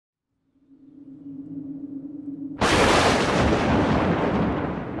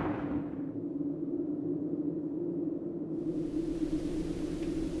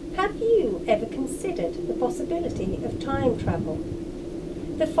considered the possibility of time travel.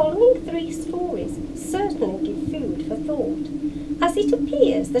 The following 3 stories certainly give food for thought, as it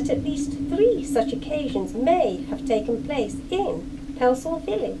appears that at least 3 such occasions may have taken place in Pelsall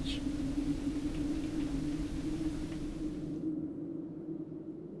village.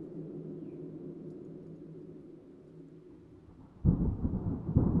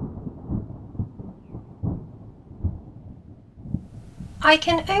 I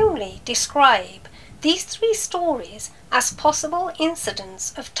can only describe these 3 stories as possible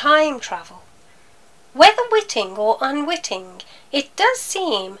incidents of time travel. Whether witting or unwitting, it does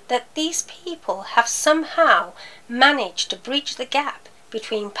seem that these people have somehow managed to bridge the gap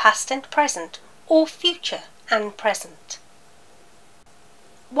between past and present, or future and present.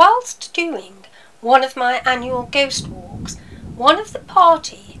 Whilst doing one of my annual ghost walks, one of the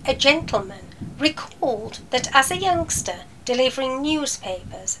party, a gentleman, recalled that as a youngster delivering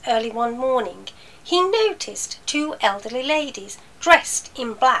newspapers early one morning, he noticed 2 elderly ladies dressed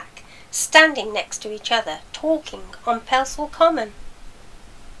in black standing next to each other talking on Pelsall Common.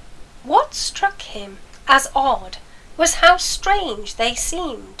 What struck him as odd was how strange they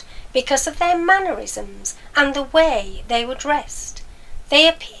seemed because of their mannerisms and the way they were dressed. They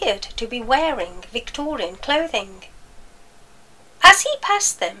appeared to be wearing Victorian clothing. As he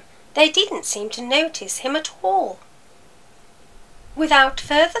passed them, they didn't seem to notice him at all. Without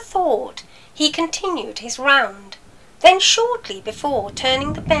further thought, he continued his round. Then shortly before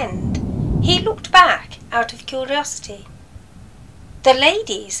turning the bend, he looked back out of curiosity. The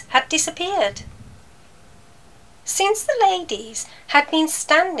ladies had disappeared. Since the ladies had been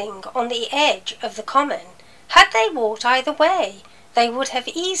standing on the edge of the common, had they walked either way, they would have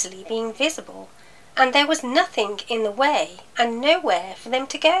easily been visible, and there was nothing in the way and nowhere for them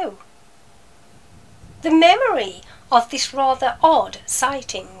to go. The memory of this rather odd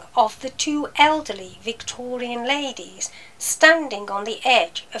sighting of the 2 elderly Victorian ladies standing on the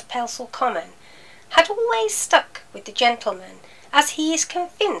edge of Pelsall Common had always stuck with the gentleman, as he is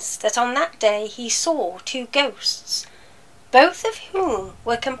convinced that on that day he saw 2 ghosts, both of whom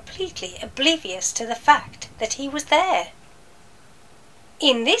were completely oblivious to the fact that he was there.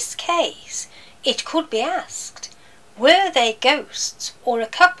 In this case, it could be asked, were they ghosts or a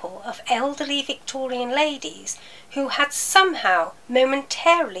couple of elderly Victorian ladies who had somehow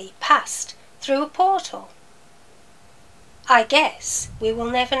momentarily passed through a portal? I guess we will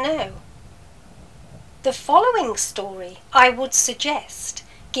never know. The following story, I would suggest,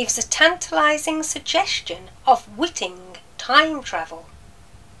 gives a tantalizing suggestion of witting time travel.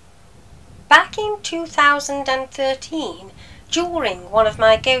 Back in 2013, during one of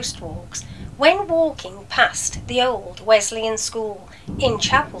my ghost walks, when walking past the old Wesleyan school in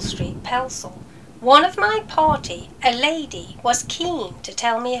Chapel Street, Pelsall, one of my party, a lady, was keen to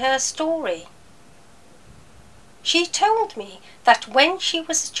tell me her story. She told me that when she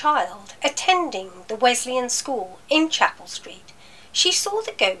was a child attending the Wesleyan school in Chapel Street, she saw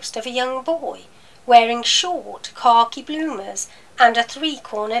the ghost of a young boy wearing short khaki bloomers and a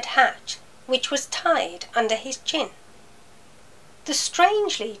 3-cornered hat, which was tied under his chin. The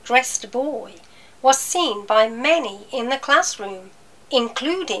strangely dressed boy was seen by many in the classroom,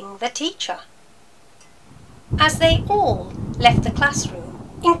 including the teacher. As they all left the classroom,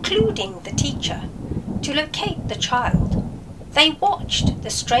 including the teacher, to locate the child, they watched the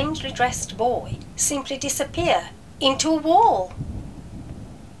strangely dressed boy simply disappear into a wall.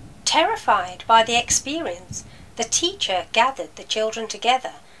 Terrified by the experience, the teacher gathered the children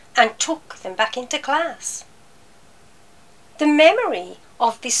together and took them back into class. The memory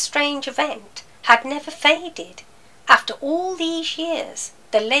of this strange event had never faded after all these years,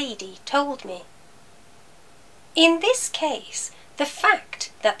 the lady told me. In this case, the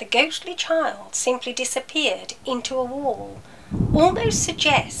fact that the ghostly child simply disappeared into a wall almost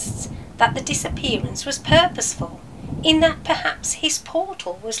suggests that the disappearance was purposeful, in that perhaps his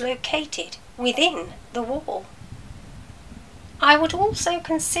portal was located within the wall. I would also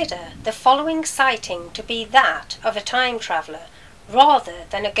consider the following sighting to be that of a time traveller rather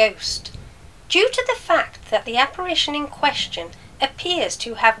than a ghost, due to the fact that the apparition in question appears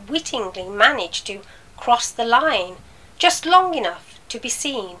to have wittingly managed to cross the line just long enough to be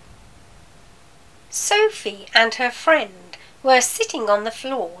seen. Sophie and her friend were sitting on the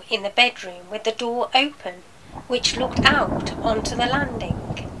floor in the bedroom with the door open, which looked out onto the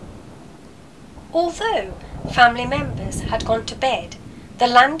landing. Although family members had gone to bed, the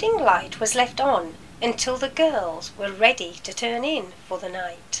landing light was left on until the girls were ready to turn in for the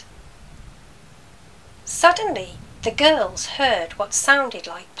night. Suddenly, the girls heard what sounded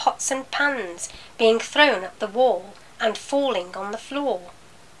like pots and pans being thrown up the wall and falling on the floor.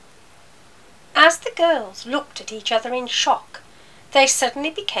 As the girls looked at each other in shock, they suddenly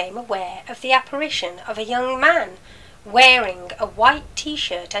became aware of the apparition of a young man wearing a white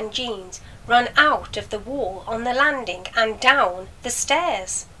t-shirt and jeans run out of the wall on the landing and down the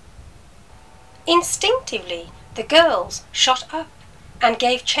stairs. Instinctively, the girls shot up and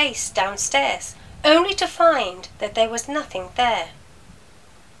gave chase downstairs, only to find that there was nothing there.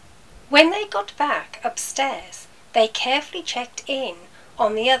 When they got back upstairs, they carefully checked in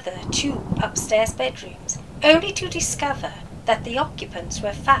on the other 2 upstairs bedrooms, only to discover that the occupants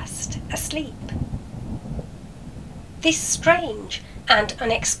were fast asleep. This strange and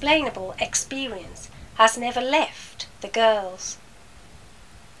unexplainable experience has never left the girls.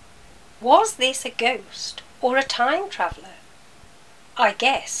 Was this a ghost or a time traveller? I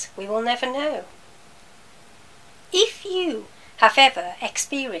guess we will never know. If you have ever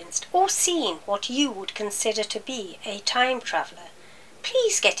experienced or seen what you would consider to be a time traveller,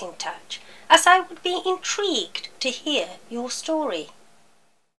 please get in touch, as I would be intrigued to hear your story.